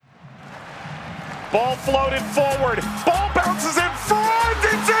Ball floated forward. Ball bounces in front.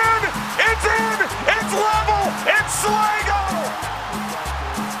 It's in. It's in. It's level. It's Sligo.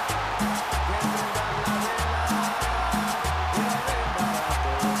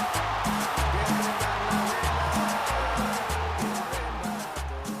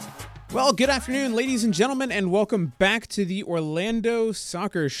 Well, good afternoon, ladies and gentlemen, and welcome back to the Orlando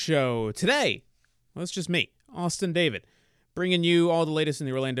Soccer Show. Today, well, it's just me, Austin David, bringing you all the latest in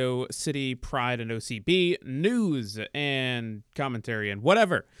the Orlando City Pride and OCB news and commentary and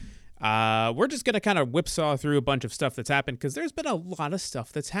whatever. We're just going to kind of whipsaw through a bunch of stuff that's happened because there's been a lot of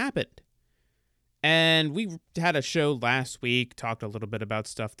stuff that's happened. And we had a show last week, talked a little bit about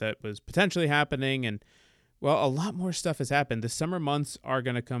stuff that was potentially happening, and well, a lot more stuff has happened. The summer months are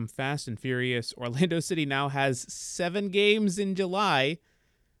going to come fast and furious. Orlando City now has 7 games in July,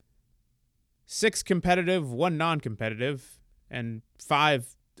 6 competitive, 1 non-competitive, and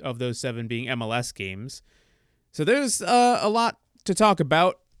 5 of those 7 being MLS games. So there's a lot to talk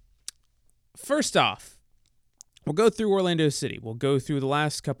about. First off, we'll go through Orlando City. We'll go through the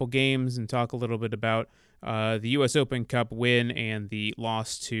last couple games and talk a little bit about the U.S. Open Cup win and the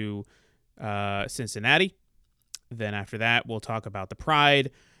loss to Cincinnati. Then after that, we'll talk about the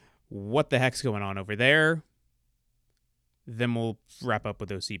Pride, what the heck's going on over there. Then we'll wrap up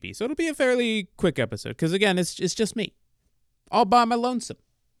with OCB. So it'll be a fairly quick episode because, again, it's just me, all by my lonesome.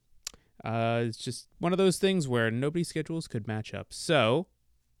 It's just one of those things where nobody's schedules could match up. So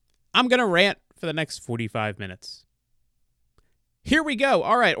I'm going to rant for the next 45 minutes. Here we go.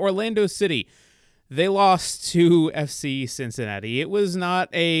 All right, Orlando City. They lost to FC Cincinnati. It was not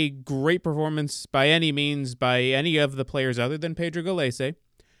a great performance by any means by any of the players other than Pedro Gallese.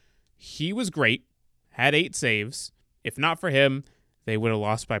 He was great, had 8 saves. If not for him, they would have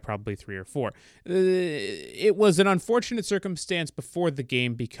lost by probably 3 or 4. It was an unfortunate circumstance before the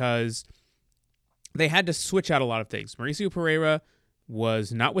game because they had to switch out a lot of things. Mauricio Pereira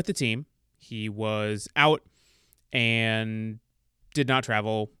was not with the team. He was out and did not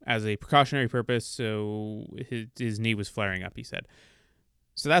travel as a precautionary purpose, so his knee was flaring up, he said.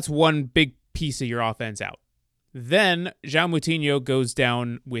 So that's one big piece of your offense out. Then João Moutinho goes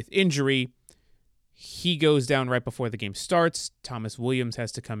down with injury. He goes down right before the game starts. Thomas Williams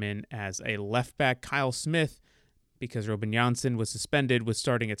has to come in as a left back. Kyle Smith, because Robin Janssen was suspended, was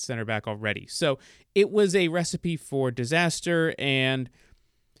starting at center back already. So it was a recipe for disaster, and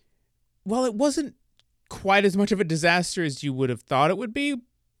well, it wasn't quite as much of a disaster as you would have thought it would be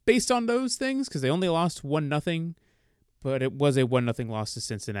based on those things because they only lost 1-0, but it was a 1-0 loss to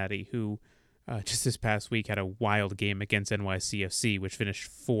Cincinnati, who just this past week had a wild game against NYCFC, which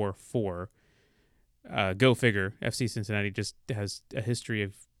finished 4-4. Go figure. FC Cincinnati just has a history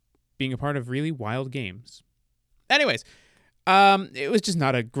of being a part of really wild games. Anyways, it was just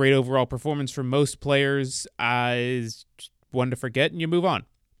not a great overall performance for most players. It's one to forget and you move on.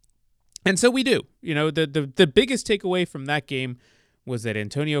 And so we do. You know, the biggest takeaway from that game was that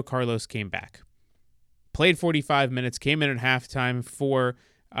Antonio Carlos came back. Played 45 minutes, came in at halftime for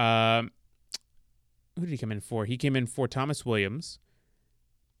who did he come in for? He came in for Thomas Williams.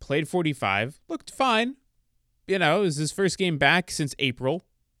 Played 45, looked fine. You know, it was his first game back since April.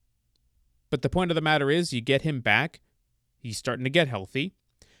 But the point of the matter is, you get him back, he's starting to get healthy.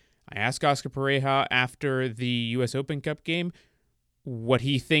 I asked Oscar Pareja after the U.S. Open Cup game what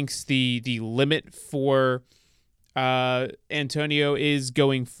he thinks the limit for Antonio is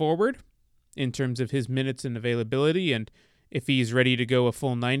going forward in terms of his minutes and availability and if he's ready to go a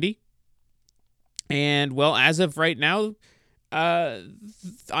full 90. And, well, as of right now,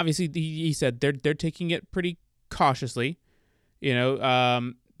 obviously he said they're taking it pretty cautiously, you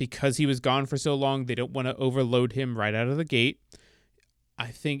know, because he was gone for so long. They don't want to overload him right out of the gate. I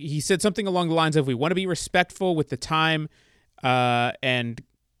think he said something along the lines of, we want to be respectful with the time and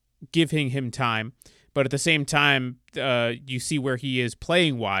giving him time. But at the same time, you see where he is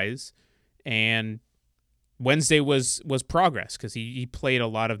playing wise. And Wednesday was progress because he played a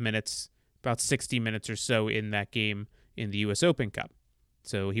lot of minutes, about 60 minutes or so in that game in the U.S. Open Cup.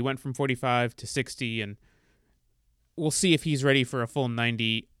 So he went from 45 to 60, and we'll see if he's ready for a full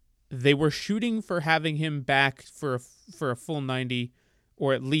 90. They were shooting for having him back for a full 90,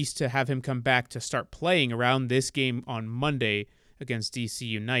 or at least to have him come back to start playing around this game on Monday against DC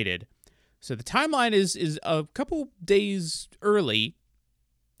United. So the timeline is a couple days early,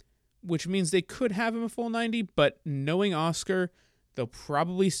 which means they could have him a full 90, but knowing Oscar, they'll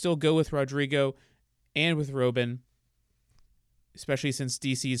probably still go with Rodrigo and with Robin, especially since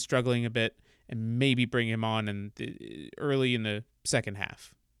DC is struggling a bit, and maybe bring him on early in the second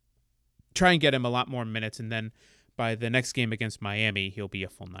half. Try and get him a lot more minutes, and then by the next game against Miami, he'll be a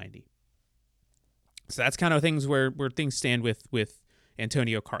full 90. So that's kind of things where things stand with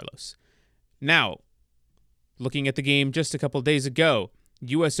Antonio Carlos. Now, looking at the game just a couple days ago,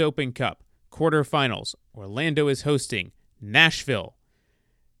 U.S. Open Cup, quarterfinals, Orlando is hosting Nashville.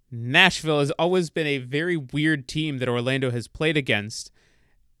 Nashville has always been a very weird team that Orlando has played against,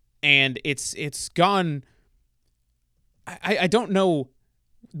 and it's gone... I don't know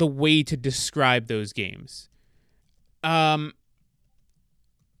the way to describe those games. Like,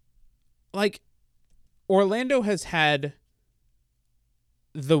 Orlando has had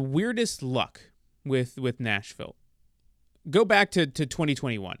the weirdest luck with Nashville. Go back to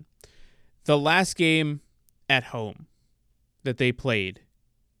 2021. The last game at home that they played,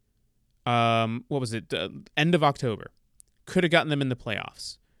 what was it? End of October. Could have gotten them in the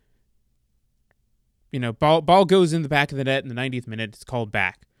playoffs. You know, ball goes in the back of the net in the 90th minute. It's called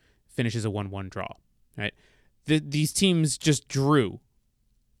back. Finishes a 1-1 draw. Right? These teams just drew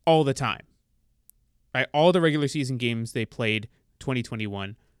all the time. Right? All the regular season games they played,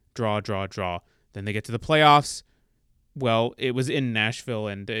 2021, draw. Then they get to the playoffs. Well, it was in Nashville,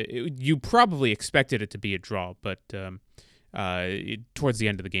 and you probably expected it to be a draw, but towards the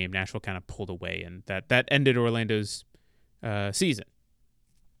end of the game, Nashville kind of pulled away, and that ended Orlando's season.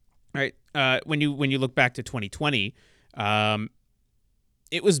 Right? When you look back to 2020,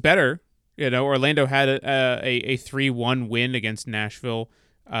 it was better. You know, Orlando had a 3-1 win against Nashville,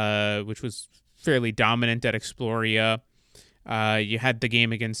 which was fairly dominant at Exploria. You had the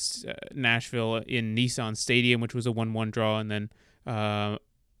game against Nashville in Nissan Stadium, which was a 1-1 draw, and then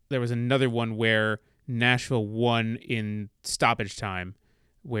there was another one where Nashville won in stoppage time,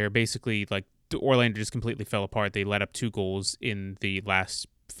 where basically like Orlando just completely fell apart. They let up 2 goals in the last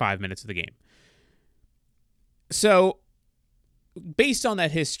 5 minutes of the game. So, based on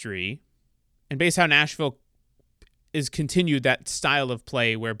that history, and based how Nashville is continued that style of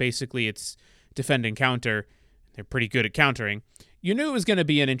play, where basically it's defend and counter. They're pretty good at countering. You knew it was going to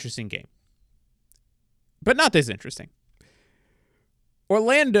be an interesting game. But not this interesting.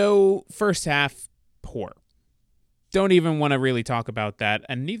 Orlando, first half, poor. Don't even want to really talk about that,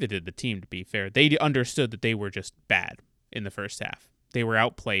 and neither did the team, to be fair. They understood that they were just bad in the first half. They were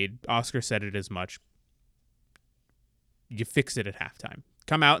outplayed. Oscar said it as much. You fix it at halftime.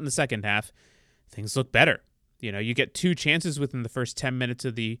 Come out in the second half, things look better. You know, you get 2 chances within the first 10 minutes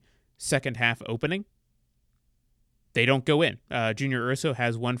of the second half opening. They don't go in. Junior Urso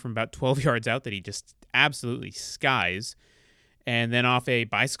has one from about 12 yards out that he just absolutely skies. And then off a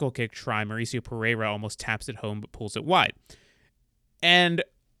bicycle kick try, Mauricio Pereira almost taps it home but pulls it wide. And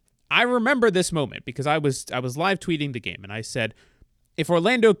I remember this moment because I was live tweeting the game, and I said, if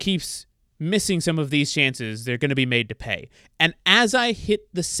Orlando keeps missing some of these chances, they're going to be made to pay. And as I hit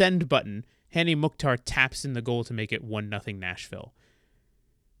the send button, Hani Mukhtar taps in the goal to make it 1-0 Nashville.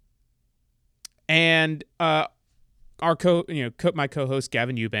 And my co-host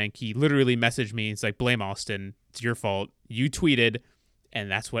Gavin Eubank, he literally messaged me. He's like, "Blame Austin. It's your fault. You tweeted,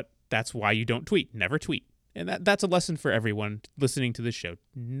 and that's why you don't tweet. Never tweet." And that's a lesson for everyone listening to this show.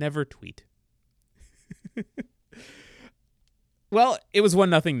 Never tweet. Well, it was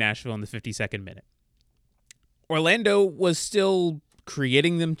 1-0 Nashville in the 52nd minute. Orlando was still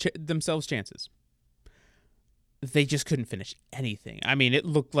creating themselves chances. They just couldn't finish anything. I mean, it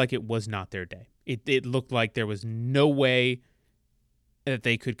looked like it was not their day. It looked like there was no way that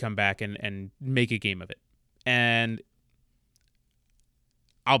they could come back and make a game of it. And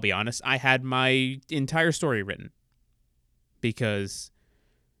I'll be honest, I had my entire story written because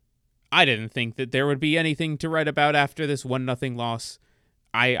I didn't think that there would be anything to write about after this 1-0 loss.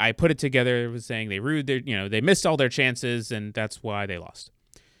 I put it together. It was saying they missed all their chances, and that's why they lost.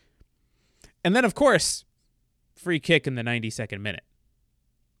 And then, of course, free kick in the 92nd minute.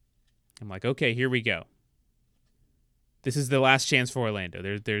 I'm like, okay, here we go. This is the last chance for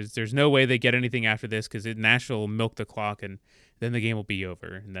Orlando. There's no way they get anything after this because Nashville will milk the clock, and then the game will be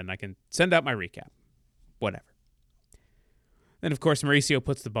over, and then I can send out my recap. Whatever. Then, of course, Mauricio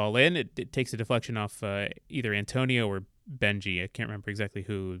puts the ball in. It takes a deflection off either Antonio or Benji. I can't remember exactly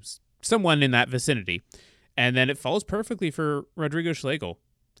who. Someone in that vicinity. And then it falls perfectly for Rodrigo Schlegel,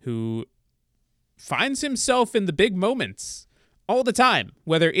 who finds himself in the big moments all the time,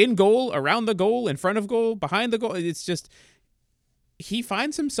 whether in goal, around the goal, in front of goal, behind the goal. It's just, he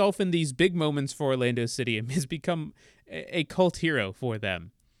finds himself in these big moments for Orlando City and has become a cult hero for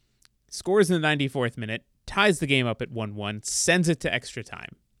them. Scores in the 94th minute, ties the game up at 1-1, sends it to extra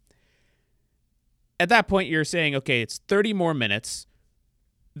time. At that point, you're saying, okay, it's 30 more minutes.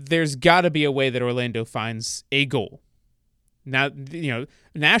 There's got to be a way that Orlando finds a goal. Now,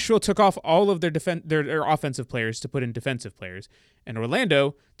 Nashville took off all of their offensive players to put in defensive players, And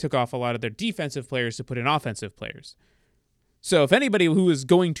Orlando took off a lot of their defensive players to put in offensive players. So if anybody who is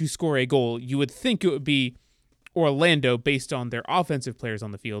going to score a goal, you would think it would be Orlando based on their offensive players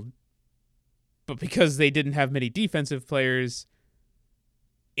on the field. But because they didn't have many defensive players,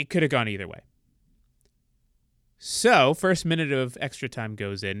 it could have gone either way. So, first minute of extra time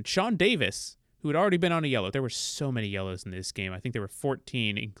goes in. Sean Davis, who had already been on a yellow. There were so many yellows in this game. I think there were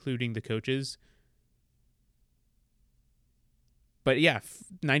 14, including the coaches. But yeah,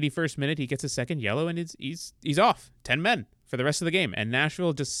 91st minute, he gets a second yellow, and he's off. 10 men for the rest of the game. And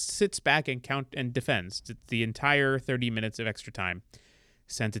Nashville just sits back and count and defends the entire 30 minutes of extra time,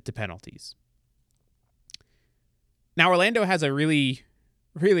 sent it to penalties. Now, Orlando has a really,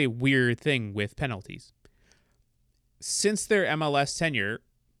 really weird thing with penalties. Since their MLS tenure,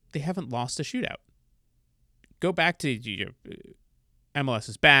 they haven't lost a shootout. Go back to MLS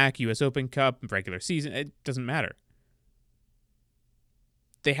is back, U.S. Open Cup, regular season. It doesn't matter.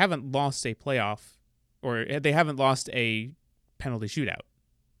 They haven't lost a playoff, or they haven't lost a penalty shootout.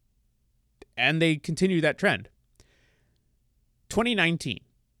 And they continue that trend. 2019.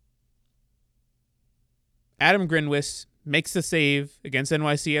 Adam Grinwis makes the save against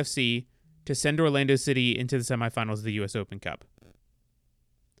NYCFC to send Orlando City into the semifinals of the U.S. Open Cup.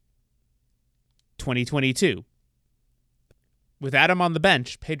 2022. With Adam on the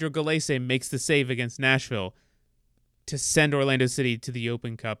bench, Pedro Galese makes the save against Nashville to send Orlando City to the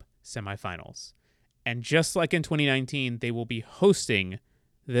Open Cup semifinals. And just like in 2019, they will be hosting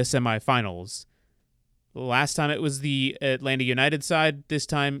the semifinals. Last time it was the Atlanta United side. This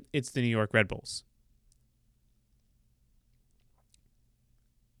time it's the New York Red Bulls.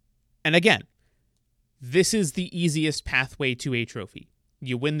 And again, this is the easiest pathway to a trophy.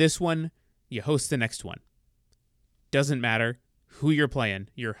 You win this one, you host the next one. Doesn't matter who you're playing,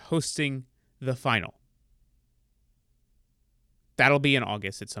 you're hosting the final. That'll be in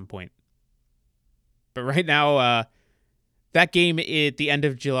August at some point. But right now, that game at the end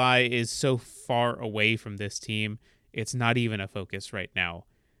of July is so far away from this team, it's not even a focus right now.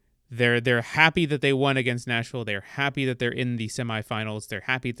 They're happy that they won against Nashville. They're happy that they're in the semifinals. They're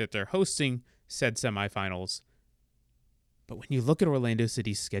happy that they're hosting said semifinals. But when you look at Orlando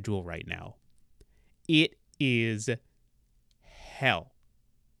City's schedule right now, it is hell.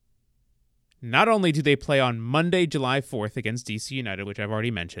 Not only do they play on Monday, July 4th against DC United, which I've already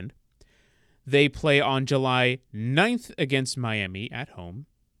mentioned, they play on July 9th against Miami at home.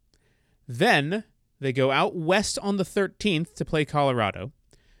 Then they go out west on the 13th to play Colorado.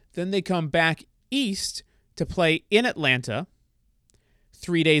 Then they come back east to play in Atlanta.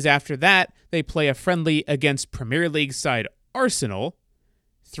 3 days after that, they play a friendly against Premier League side Arsenal.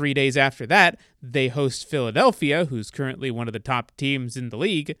 3 days after that, they host Philadelphia, who's currently one of the top teams in the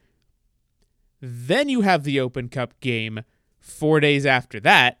league. Then you have the Open Cup game 4 days after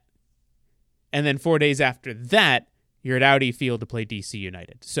that. And then 4 days after that, you're at Audi Field to play DC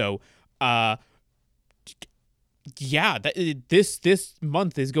United. So, yeah, this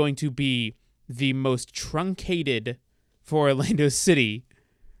month is going to be the most truncated for Orlando City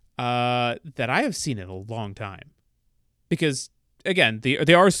that I have seen in a long time. Because, again,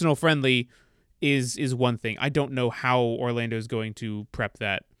 the Arsenal friendly is one thing. I don't know how Orlando is going to prep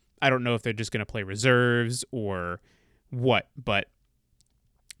that. I don't know if they're just going to play reserves or what, but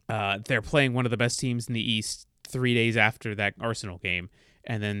they're playing one of the best teams in the East 3 days after that Arsenal game.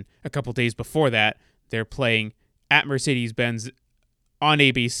 And then a couple days before that, they're playing at Mercedes-Benz on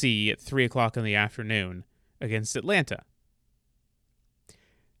ABC at 3 o'clock in the afternoon against Atlanta.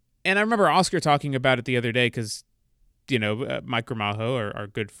 And I remember Oscar talking about it the other day because, Mike Gramajo, our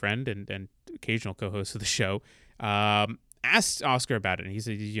good friend and occasional co-host of the show, asked Oscar about it. And he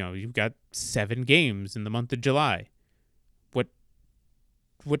said, you've got 7 games in the month of July.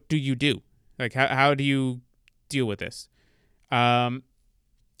 What do you do? Like, how do you deal with this? And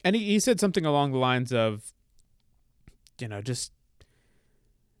he said something along the lines of, he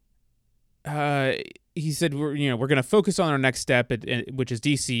said we're going to focus on our next step, which is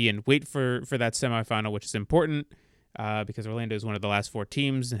DC, and wait for that semifinal, which is important because Orlando is one of the last 4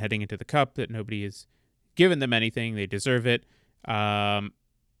 teams and heading into the Cup that nobody has given them anything. They deserve it.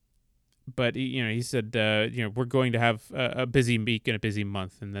 But he said we're going to have a busy week and a busy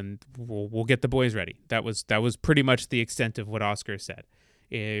month, and then we'll get the boys ready. That was pretty much the extent of what Oscar said.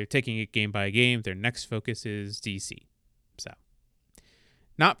 Taking it game by game. Their next focus is DC. So,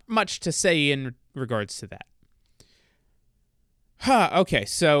 not much to say in regards to that. Okay,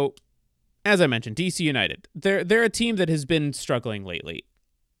 so as I mentioned, DC United. They're a team that has been struggling lately.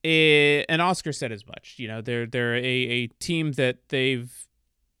 And Oscar said as much. They're a team that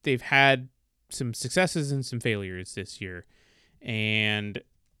they've had some successes and some failures this year. And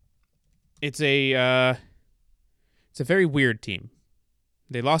it's a very weird team.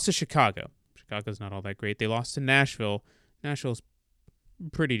 They lost to Chicago. Chicago's not all that great. They lost to Nashville. Nashville's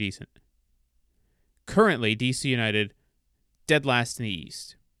pretty decent. Currently, DC United dead last in the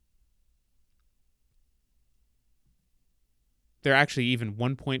East. They're actually even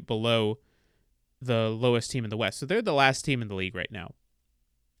 1 point below the lowest team in the West. So they're the last team in the league right now,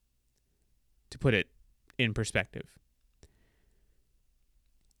 to put it in perspective.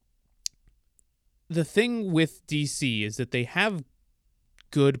 The thing with DC is that they have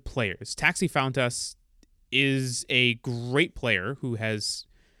good players. Taxi Fountas is a great player who has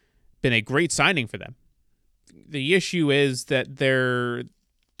been a great signing for them. The issue is that their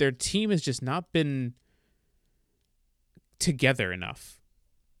team has just not been together enough.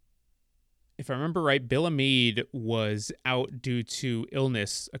 If I remember right, Bill Hamid was out due to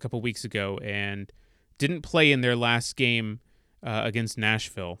illness a couple weeks ago and didn't play in their last game against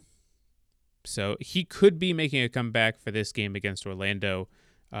Nashville. So he could be making a comeback for this game against Orlando.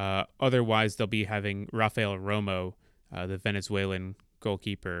 Otherwise, they'll be having Rafael Romo, the Venezuelan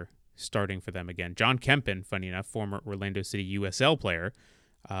goalkeeper, starting for them again. John Kempen, funny enough, former Orlando City USL player,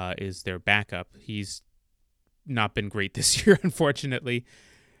 is their backup. He's not been great this year, unfortunately.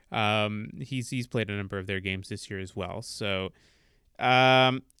 He's played a number of their games this year as well. So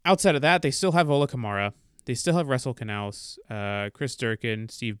outside of that, they still have Ola Kamara. They still have Russell Canals, Chris Durkin,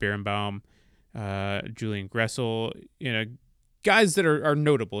 Steve Birnbaum, Julian Gressel, guys that are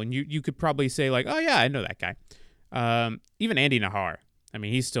notable. And you could probably say like, oh yeah, I know that guy. Even Andy Nahar. I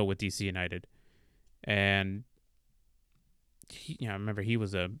mean, he's still with DC United. And I remember he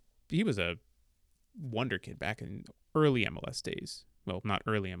was a wonder kid back in early MLS days. Well, not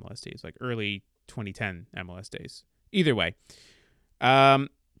early MLS days, like early 2010 MLS days. Either way.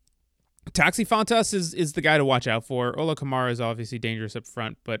 Taxi Fountas is the guy to watch out for. Ola Kamara is obviously dangerous up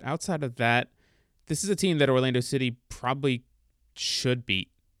front, but outside of that, this is a team that Orlando City probably should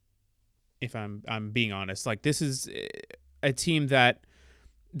beat, if I'm being honest. Like, this is a team that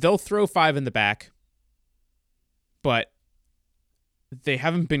they'll throw 5 in the back, but they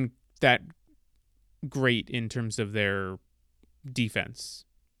haven't been that great in terms of their defense.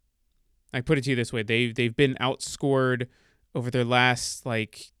 I put it to you this way: they've been outscored over their last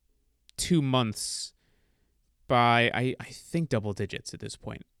 2 months by I think double digits at this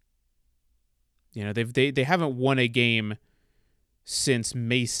point. They haven't won a game since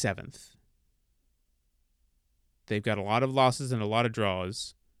May 7th. They've got a lot of losses and a lot of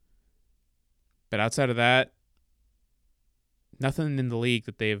draws. But outside of that, nothing in the league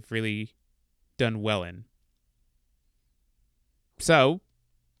that they've really done well in. So,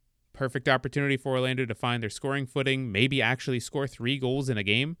 perfect opportunity for Orlando to find their scoring footing, maybe actually score 3 goals in a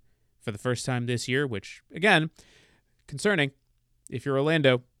game for the first time this year, which, again, concerning. If you're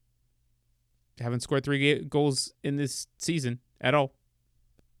Orlando, haven't scored 3 goals in this season at all.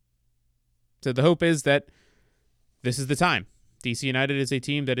 So the hope is that this is the time. DC United is a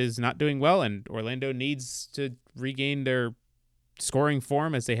team that is not doing well, and Orlando needs to regain their scoring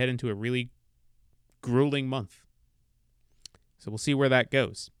form as they head into a really grueling month. So we'll see where that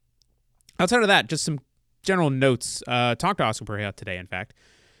goes. Outside of that, just some general notes. Talked to Oscar Pereira today, in fact.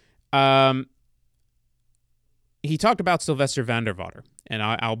 He talked about Sylvester van der Vader, and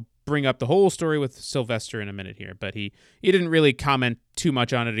I'll bring up the whole story with Sylvester in a minute here, but he didn't really comment too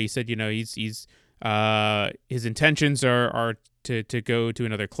much on it. He said, he's his intentions are to go to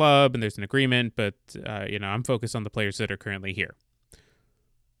another club, and there's an agreement, but I'm focused on the players that are currently here.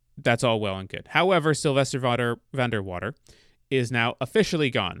 That's all well and good. However, Sylvester van der Vader is now officially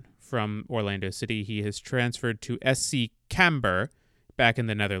gone from Orlando City. He has transferred to SC Camber back in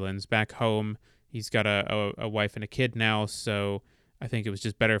the Netherlands, back home. He's got a wife and a kid now, so I think it was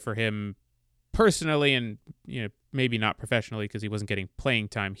just better for him personally and maybe not professionally because he wasn't getting playing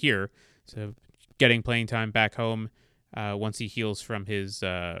time here. So getting playing time back home once he heals from his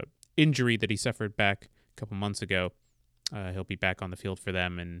injury that he suffered back a couple months ago. He'll be back on the field for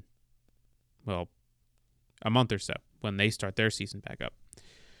them in, a month or so when they start their season back up.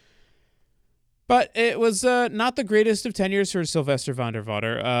 But it was not the greatest of tenures for Sylvester van der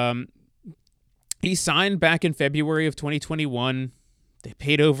Vader. He signed back in February of 2021. They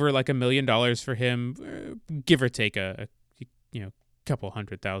paid over $1 million for him, give or take a couple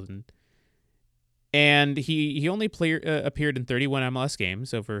 $100,000. And he only appeared in 31 MLS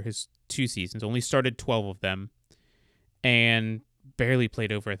games over his 2 seasons, only started 12 of them, and barely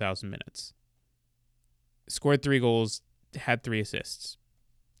played over 1,000 minutes. Scored 3 goals, had 3 assists.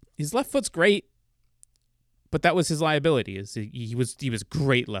 His left foot's great, but that was his liability. He was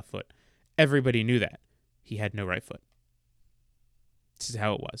great left foot. Everybody knew that. He had no right foot. This is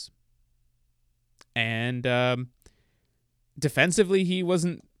how it was. And defensively, he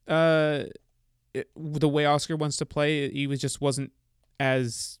wasn't the way Oscar wants to play. He just wasn't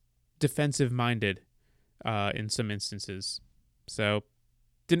as defensive-minded in some instances. So,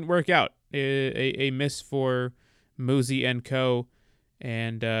 didn't work out. A miss for Mosey and co.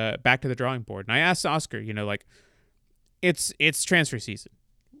 And back to the drawing board. And I asked Oscar, it's transfer season.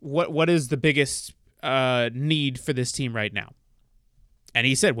 What is the biggest need for this team right now? And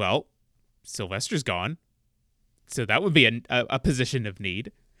he said, well, Sylvester's gone. So that would be a position of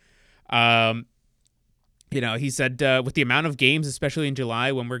need. He said with the amount of games, especially in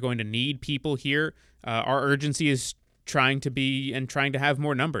July, when we're going to need people here, our urgency is trying to have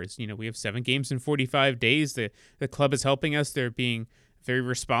more numbers. We have 7 games in 45 days. The club is helping us. They're being very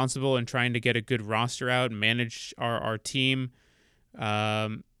responsible and trying to get a good roster out and manage our team.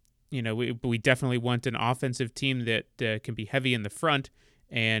 We definitely want an offensive team that can be heavy in the front,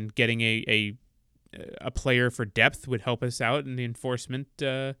 and getting a player for depth would help us out in the enforcement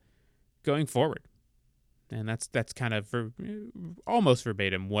going forward. And that's kind of almost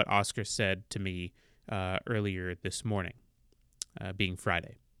verbatim what Oscar said to me earlier this morning, being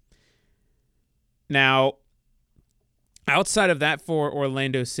Friday. Now, outside of that for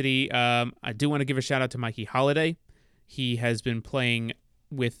Orlando City, I do want to give a shout out to Mikey Holiday. He has been playing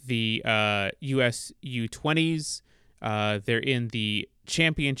with the US U20s. They're in the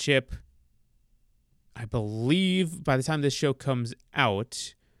championship. I believe by the time this show comes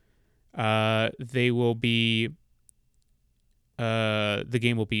out, they will be the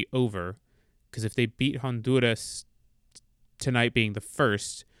game will be over, because if they beat Honduras tonight, being the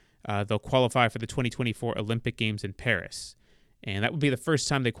first, they'll qualify for the 2024 Olympic Games in Paris, and that would be the first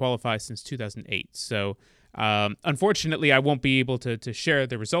time they qualify since 2008. So unfortunately, I won't be able to share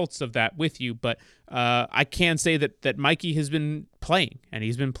the results of that with you, but I can say that Mikey has been playing, and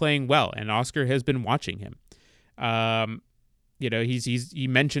he's been playing well, and Oscar has been watching him. He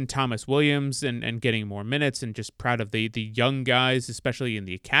mentioned Thomas Williams and getting more minutes, and just proud of the young guys, especially in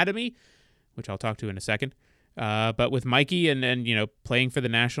the academy, which I'll talk to in a second. But with Mikey and playing for the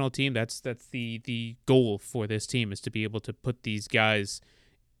national team, that's the goal for this team, is to be able to put these guys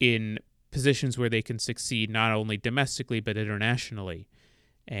in positions where they can succeed, not only domestically but internationally.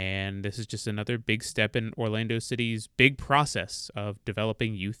 And this is just another big step in Orlando City's big process of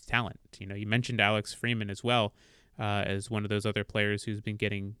developing youth talent. You mentioned Alex Freeman as well, as one of those other players who's been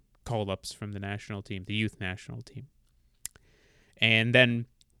getting call-ups from the national team, the youth national team. And then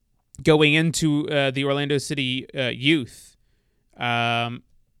going into the Orlando City youth,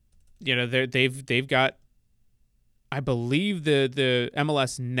 they've got, I believe the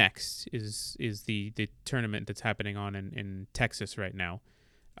MLS Next is the tournament that's happening on in Texas right now.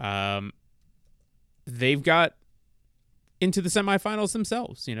 They've got into the semifinals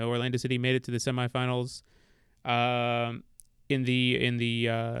themselves. Orlando City made it to the semifinals in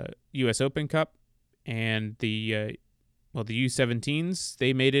the U.S. Open Cup, and the U17s,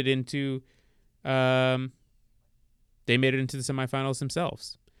 they made it into the semifinals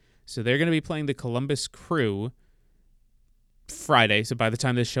themselves. So they're going to be playing the Columbus Crew Friday. So by the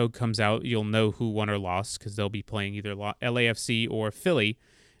time this show comes out, you'll know who won or lost, because they'll be playing either LAFC or Philly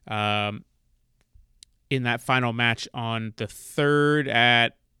in that final match on the 3rd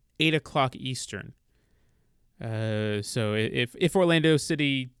at 8 o'clock Eastern. So if Orlando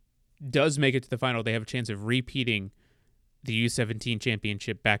City does make it to the final, they have a chance of repeating the U17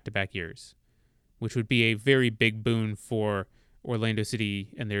 championship back-to-back years, which would be a very big boon for Orlando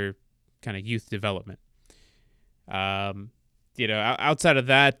City and their kind of youth development. Outside of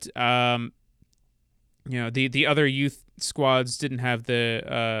that, the other youth squads didn't have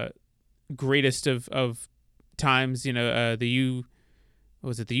the greatest of times. The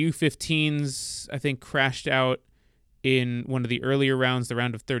U15s, I think, crashed out in one of the earlier rounds, the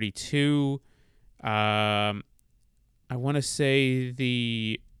round of 32. I want to say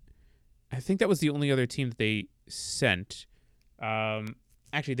I think that was the only other team that they sent.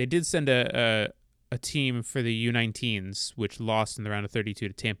 Actually, they did send a team for the U19s, which lost in the round of 32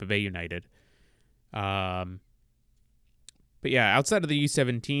 to Tampa Bay United. But yeah, outside of the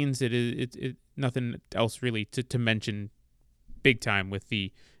U17s, it nothing else really to mention big time with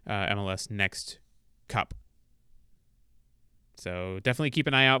the MLS Next Cup. So definitely keep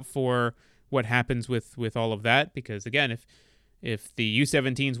an eye out for what happens with all of that, because again, if the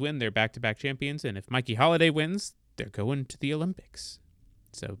U17s win, they're back-to-back champions, and if Mikey Holiday wins, they're going to the Olympics.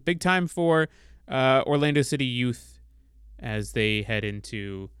 So big time for Orlando City youth as they head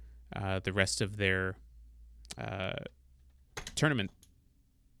into the rest of their tournament.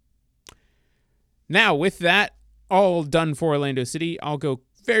 Now, with that, all done for Orlando City. I'll go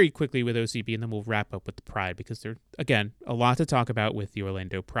very quickly with OCB, and then we'll wrap up with the Pride, because there's, again, a lot to talk about with the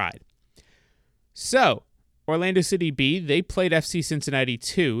Orlando Pride. So, Orlando City B, they played FC Cincinnati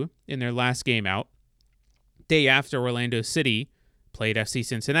 2 in their last game out. Day after, Orlando City played FC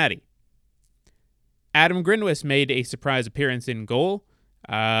Cincinnati. Adam Grinwis made a surprise appearance in goal.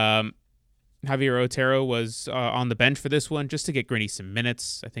 Javier Otero was on the bench for this one just to get Grinny some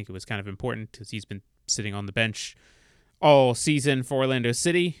minutes. I think it was kind of important because he's been sitting on the bench all season for Orlando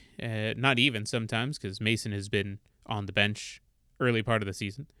City. Not even sometimes, because Mason has been on the bench early part of the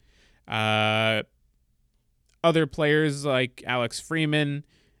season. Other players like Alex Freeman,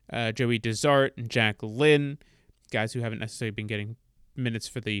 Joey Desart, and Jack Lynn, guys who haven't necessarily been getting minutes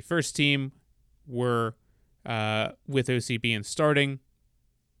for the first team, were with OCB and starting.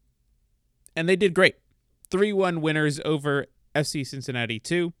 And they did great. 3-1 winners over FC Cincinnati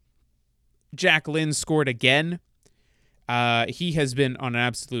 2. Jack Lynn scored again. He has been on an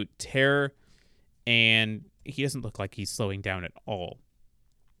absolute tear, and he doesn't look like he's slowing down at all.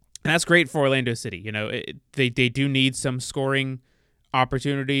 And that's great for Orlando City. You know, they do need some scoring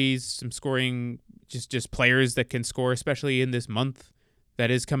opportunities, some scoring, just players that can score, especially in this month that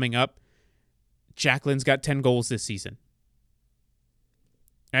is coming up. Jack Lynn's got 10 goals this season.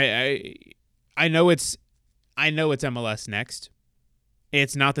 I know it's MLS next.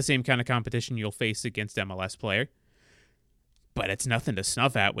 It's not the same kind of competition you'll face against MLS player, but it's nothing to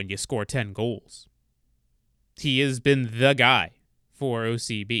snuff at when you score 10 goals. He has been the guy for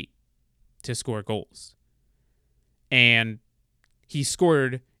OCB to score goals. And he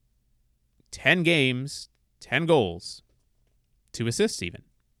scored 10 games, 10 goals, 2 assists even.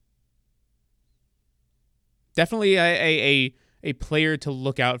 Definitely a player to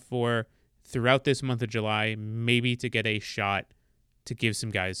look out for throughout this month of July, maybe to get a shot to give some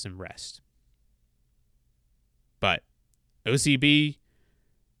guys some rest. But OCB,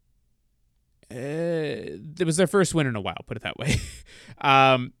 it was their first win in a while, put it that way.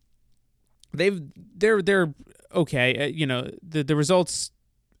 They're okay. You know, the results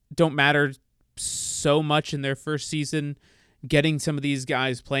don't matter so much in their first season. Getting some of these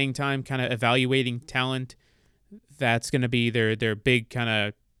guys playing time, kind of evaluating talent, that's going to be their big kind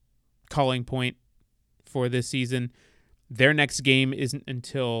of calling point for this season. Their next game isn't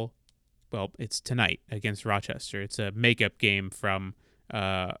until, well, it's tonight against Rochester. It's a makeup game from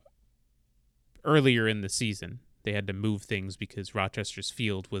earlier in the season. They had to move things because Rochester's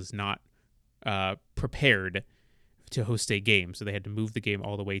field was not prepared to host a game, so they had to move the game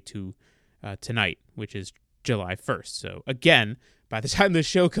all the way to tonight, which is July 1st. So again, by the time the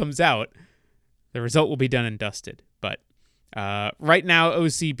show comes out, the result will be done and dusted. But right now,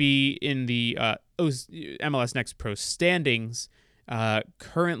 OCB in the MLS Next Pro standings,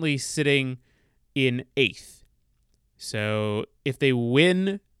 currently sitting in 8th. So if they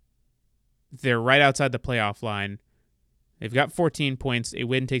win, they're right outside the playoff line. They've got 14 points. A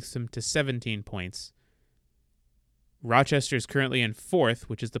win takes them to 17 points. Rochester is currently in 4th,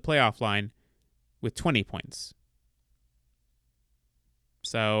 which is the playoff line, with 20 points.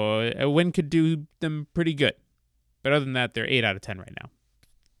 So a win could do them pretty good. But other than that, they're 8 out of 10 right now.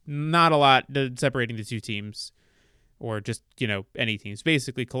 Not a lot separating the two teams, or just, you know, any teams.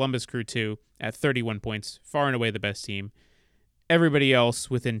 Basically, Columbus Crew 2 at 31 points, far and away the best team. Everybody else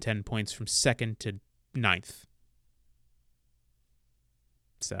within 10 points from 2nd to 9th.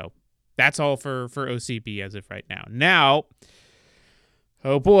 So that's all for OCB as of right now. Now,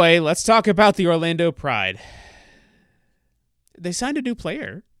 oh boy, let's talk about the Orlando Pride. They signed a new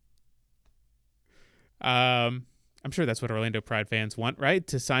player. I'm sure that's what Orlando Pride fans want, right?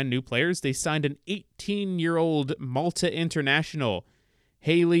 To sign new players. They signed an 18-year-old Malta international,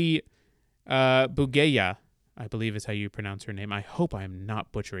 Haley Bugeya, I believe is how you pronounce her name. I hope I'm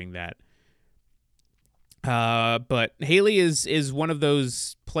not butchering that. But Haley is one of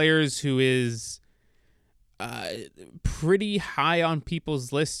those players who is pretty high on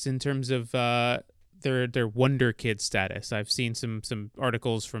people's lists in terms of their wonder kid status. I've seen some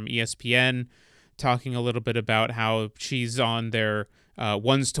articles from ESPN talking a little bit about how she's on their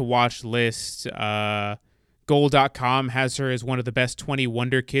ones to watch list. Goal.com has her as one of the best 20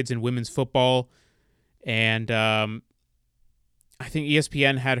 wonder kids in women's football. And I think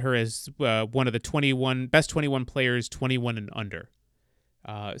ESPN had her as one of the best 21 players, 21 and under.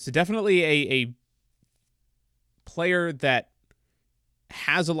 So definitely a player that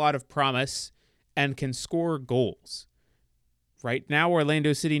has a lot of promise and can score goals. Right now,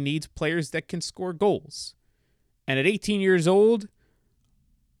 Orlando City needs players that can score goals. And at 18 years old,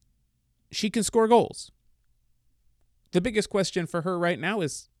 she can score goals. The biggest question for her right now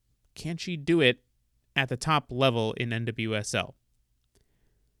is, can she do it at the top level in NWSL.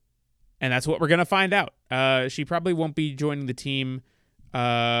 And that's what we're going to find out. She probably won't be joining the team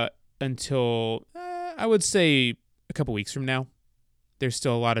until, I would say, a couple weeks from now. There's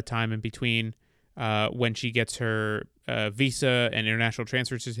still a lot of time in between when she gets her visa and international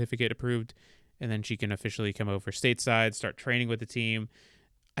transfer certificate approved, and then she can officially come over stateside, start training with the team.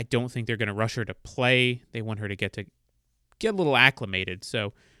 I don't think they're going to rush her to play. They want her to get a little acclimated.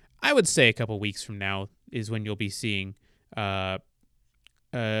 So I would say a couple weeks from now is when you'll be seeing Bujea.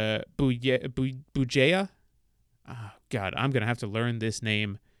 Oh, God, I'm going to have to learn this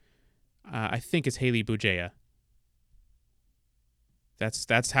name. I think it's Haley Bujea.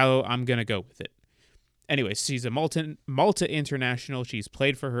 That's how I'm going to go with it. Anyway, she's a Malta international. She's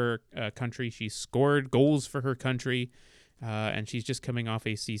played for her country. She's scored goals for her country. And she's just coming off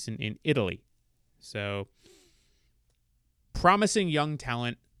a season in Italy. So, promising young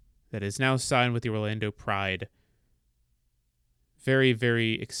talent that is now signed with the Orlando Pride. Very,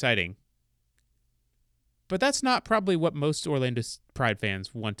 very exciting. But that's not probably what most Orlando Pride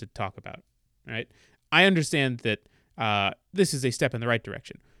fans want to talk about, right? I understand that this is a step in the right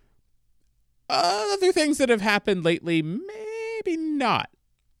direction. Other things that have happened lately, maybe not.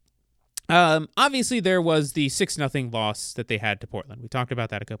 Obviously, there was the 6-0 loss that they had to Portland. We talked about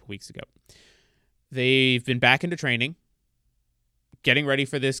that a couple weeks ago. They've been back into training, getting ready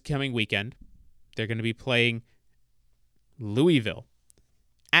for this coming weekend. They're going to be playing Louisville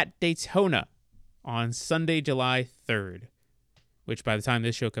at Daytona on Sunday, July 3rd, which by the time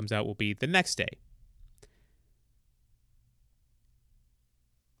this show comes out will be the next day.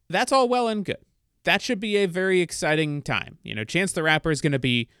 That's all well and good. That should be a very exciting time. You know, Chance the Rapper is going to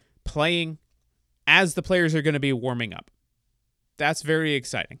be playing as the players are going to be warming up. That's very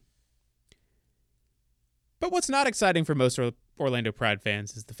exciting. But what's not exciting for most Orlando Pride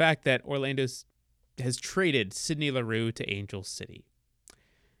fans is the fact that Orlando has traded Sydney Leroux to Angel City.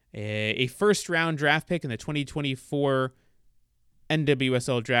 A first-round draft pick in the 2024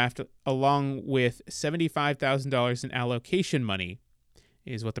 NWSL draft, along with $75,000 in allocation money,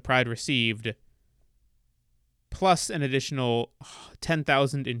 is what the Pride received, plus an additional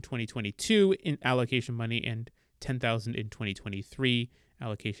 $10,000 in 2022 in allocation money and $10,000 in 2023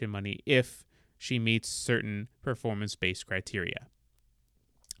 allocation money if she meets certain performance-based criteria.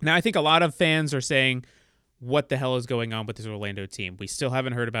 Now, I think a lot of fans are saying, what the hell is going on with this Orlando team? We still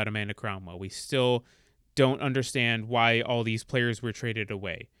haven't heard about Amanda Cromwell. We still don't understand why all these players were traded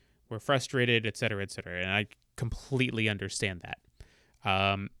away. We're frustrated, et cetera, and I completely understand that.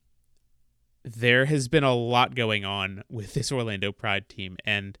 There has been a lot going on with this Orlando Pride team,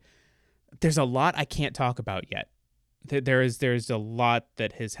 and there's a lot I can't talk about yet. There's a lot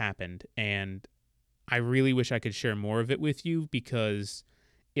that has happened, and I really wish I could share more of it with you because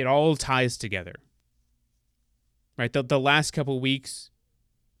it all ties together. Right, the last couple weeks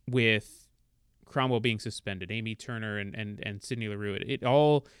with Cromwell being suspended, Amy Turner and Sydney Leroux, it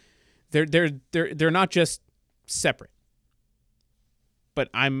all they're not just separate. But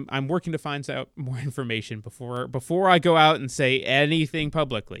I'm working to find out more information before I go out and say anything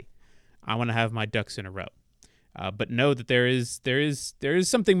publicly. I want to have my ducks in a row. But know that there is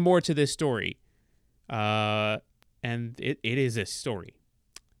something more to this story, and it is a story,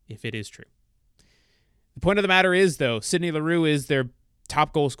 if it is true. The point of the matter is, though, Sydney Leroux is their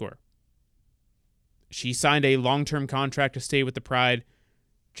top goal scorer. She signed a long-term contract to stay with the Pride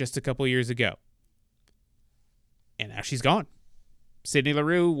just a couple years ago. And now she's gone. Sydney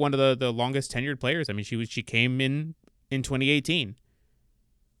Leroux, one of the longest tenured players. I mean, she came in 2018.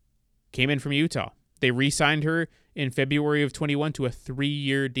 Came in from Utah. They re-signed her in February of 21 to a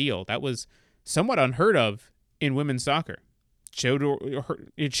 3-year deal. That was somewhat unheard of in women's soccer.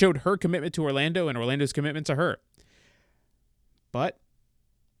 It showed her commitment to Orlando and Orlando's commitment to her. But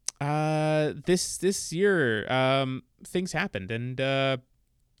this year things happened, and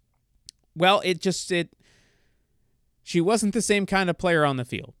she wasn't the same kind of player on the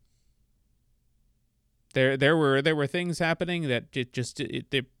field. There were things happening that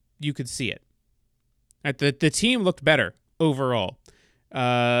you could see it. The team looked better overall.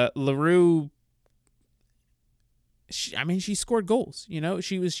 Leroux, she scored goals. You know,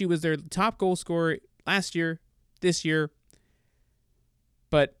 she was their top goal scorer last year, this year.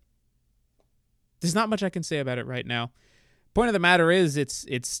 But there's not much I can say about it right now. Point of the matter is, it's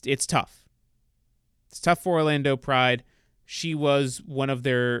tough. It's tough for Orlando Pride. She was one of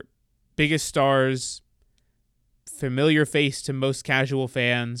their biggest stars, familiar face to most casual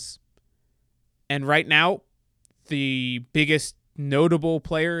fans. And right now, the biggest notable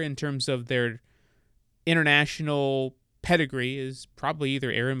player in terms of their international pedigree is probably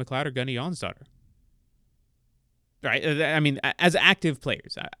either Erin McLeod or Gunny Jonsdottir. right? I mean, as active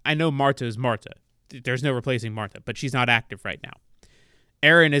players, I know Marta is Marta. There's no replacing Marta, but she's not active right now.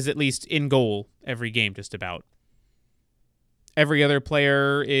 Erin is at least in goal every game, just about. Every other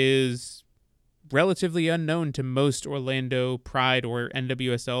player is relatively unknown to most Orlando Pride or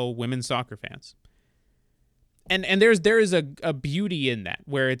NWSL women's soccer fans. And there is a beauty in that,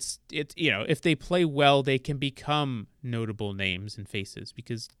 where it's if they play well, they can become notable names and faces,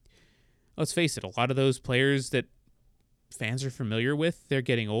 because let's face it, a lot of those players that fans are familiar with, they're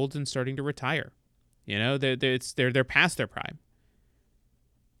getting old and starting to retire. They're past their prime.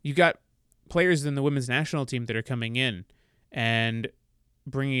 You got players in the women's national team that are coming in and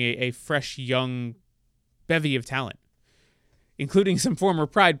bringing a fresh, young bevy of talent, including some former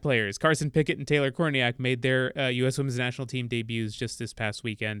Pride players. Carson Pickett and Taylor Korniak made their U.S. women's national team debuts just this past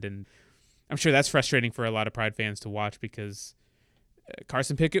weekend, and I'm sure that's frustrating for a lot of Pride fans to watch, because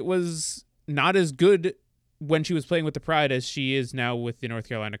Carson Pickett was not as good when she was playing with the Pride as she is now with the North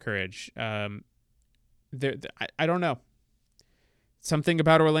Carolina Courage. I don't know. Something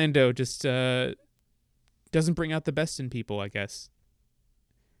about Orlando just doesn't bring out the best in people, I guess.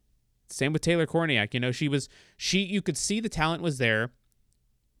 Same with Taylor Korniak. You could see the talent was there,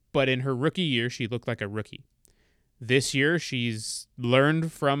 but in her rookie year, she looked like a rookie. This year, she's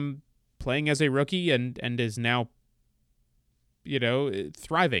learned from playing as a rookie and is now,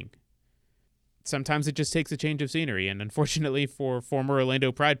 thriving. Sometimes it just takes a change of scenery, and unfortunately for former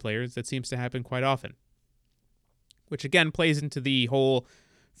Orlando Pride players, that seems to happen quite often. Which again plays into the whole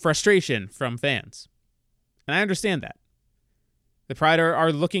frustration from fans. And I understand that. The Pride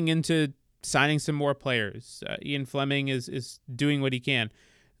are looking into signing some more players. Ian Fleming is doing what he can.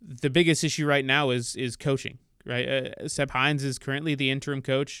 The biggest issue right now is coaching, right? Seb Hines is currently the interim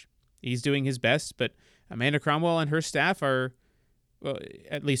coach. He's doing his best, but Amanda Cromwell and her staff are, well,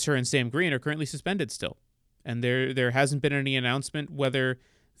 at least her and Sam Green, are currently suspended still. And there hasn't been any announcement whether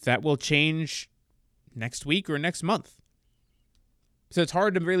that will change next week or next month. So it's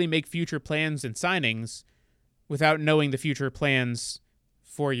hard to really make future plans and signings without knowing the future plans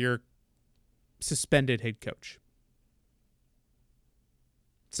for your suspended head coach.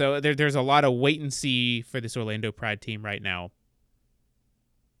 So there's a lot of wait and see for this Orlando Pride team right now.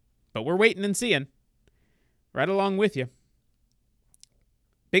 But we're waiting and seeing. Right along with you.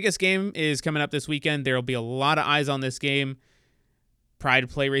 Biggest game is coming up this weekend. There will be a lot of eyes on this game. Pride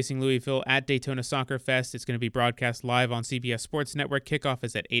Play Racing Louisville at Daytona Soccer Fest. It's going to be broadcast live on CBS Sports Network. Kickoff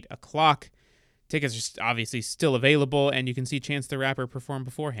is at 8 o'clock. Tickets are obviously still available, and you can see Chance the Rapper perform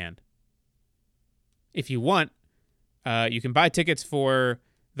beforehand. If you want, you can buy tickets for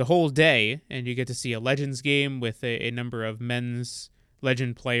the whole day, and you get to see a Legends game with a number of men's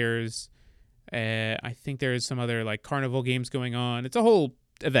Legend players. I think there's some other carnival games going on. It's a whole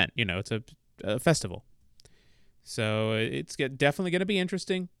event, it's a festival. So it's definitely going to be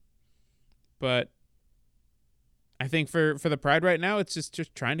interesting. But I think for the Pride right now, it's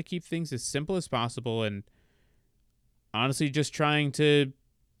just trying to keep things as simple as possible, and honestly just trying to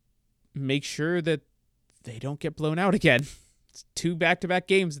make sure that they don't get blown out again. It's 2 back-to-back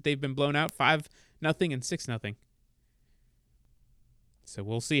games that they've been blown out, 5-0 and 6-0. So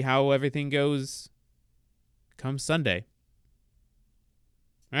we'll see how everything goes come Sunday.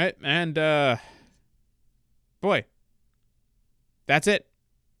 All right, and boy, that's it.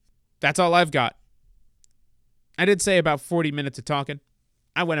 That's all I've got. I did say about 40 minutes of talking.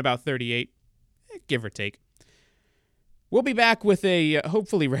 I went about 38, give or take. We'll be back with a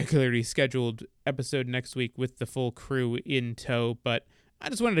hopefully regularly scheduled episode next week with the full crew in tow, but I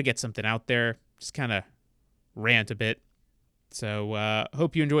just wanted to get something out there, just kind of rant a bit. So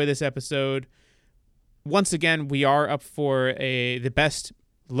hope you enjoy this episode. Once again, we are up for the best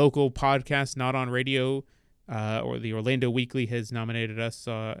local podcast not on radio, or the Orlando Weekly has nominated us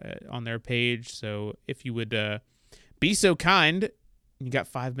on their page. So if you would be so kind, you got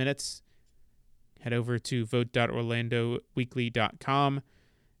 5 minutes, head over to vote.orlandoweekly.com.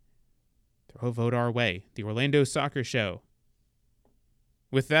 Throw a vote our way. The Orlando Soccer Show.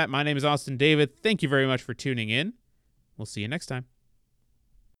 With that, my name is Austin David. Thank you very much for tuning in. We'll see you next time.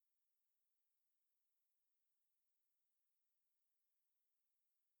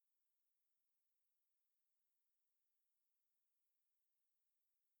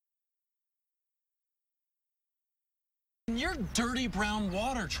 You're dirty brown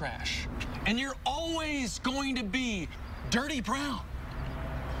water trash, and you're always going to be dirty brown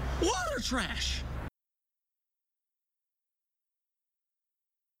water trash.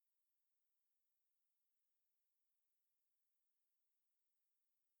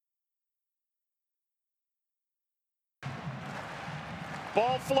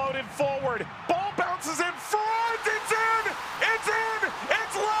 Ball floated forward. Ball bounced. bounces in front. It's in. It's in.